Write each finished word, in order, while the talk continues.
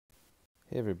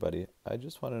Hey everybody, I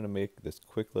just wanted to make this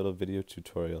quick little video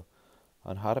tutorial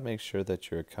on how to make sure that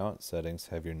your account settings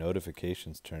have your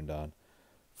notifications turned on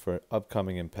for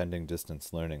upcoming and pending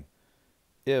distance learning.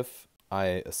 If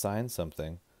I assign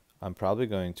something, I'm probably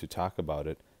going to talk about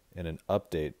it in an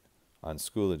update on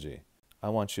Schoology. I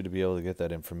want you to be able to get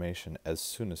that information as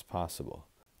soon as possible.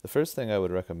 The first thing I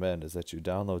would recommend is that you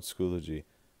download Schoology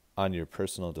on your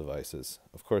personal devices.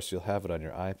 Of course, you'll have it on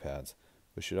your iPads,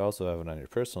 but you should also have it on your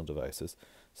personal devices.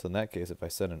 So in that case, if I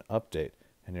send an update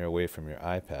and you're away from your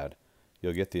iPad,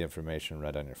 you'll get the information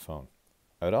right on your phone.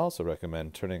 I would also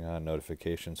recommend turning on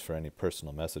notifications for any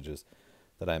personal messages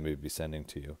that I may be sending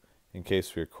to you in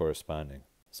case we're corresponding.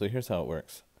 So here's how it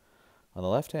works. On the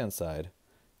left-hand side,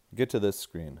 get to this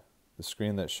screen, the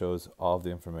screen that shows all of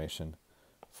the information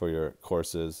for your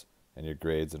courses and your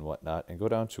grades and whatnot, and go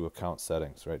down to Account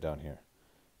Settings right down here.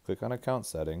 Click on Account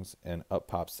Settings and up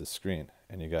pops the screen,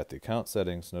 and you got the Account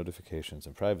Settings, Notifications,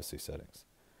 and Privacy Settings.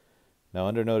 Now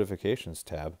under Notifications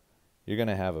tab, you're going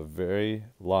to have a very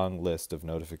long list of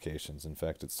notifications. In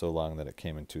fact, it's so long that it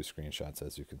came in 2 screenshots,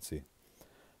 as you can see.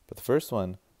 But the first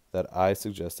one that I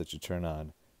suggest that you turn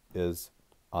on is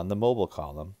on the mobile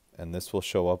column, and this will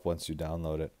show up once you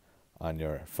download it on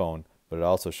your phone, but it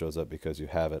also shows up because you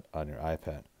have it on your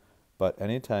iPad. But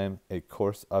anytime a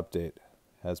course update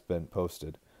has been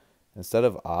posted, instead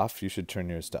of off, you should turn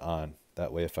yours to on.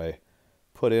 That way, if I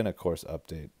put in a course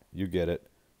update, you get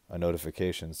a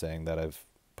notification saying that I've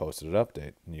posted an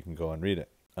update, and you can go and read it.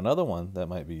 Another one that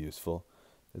might be useful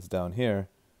is down here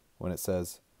when it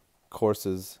says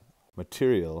courses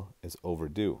material is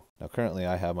overdue. Now currently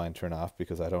I have mine turned off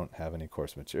because I don't have any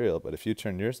course material, but if you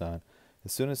turn yours on,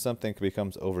 as soon as something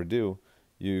becomes overdue,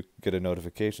 you get a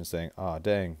notification saying, "Ah,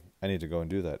 dang, I need to go and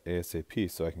do that ASAP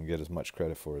so I can get as much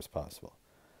credit for it as possible."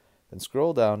 Then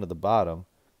scroll down to the bottom,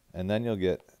 and then you'll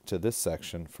get to this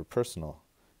section for personal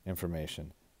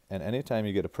information. And anytime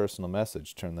you get a personal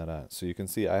message, turn that on. So you can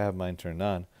see I have mine turned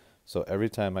on, so every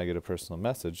time I get a personal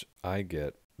message, I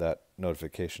get that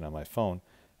notification on my phone,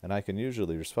 and I can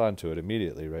usually respond to it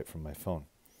immediately right from my phone.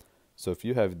 So if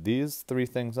you have these 3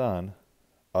 things on,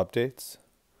 updates,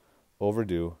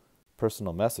 overdue,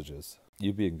 personal messages,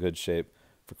 you'd be in good shape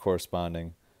for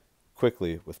corresponding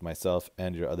quickly with myself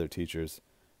and your other teachers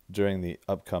during the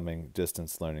upcoming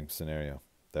distance learning scenario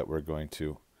that we're going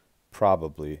to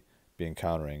probably be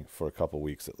encountering for a couple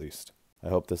weeks at least. I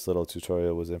hope this little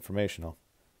tutorial was informational.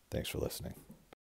 Thanks for listening.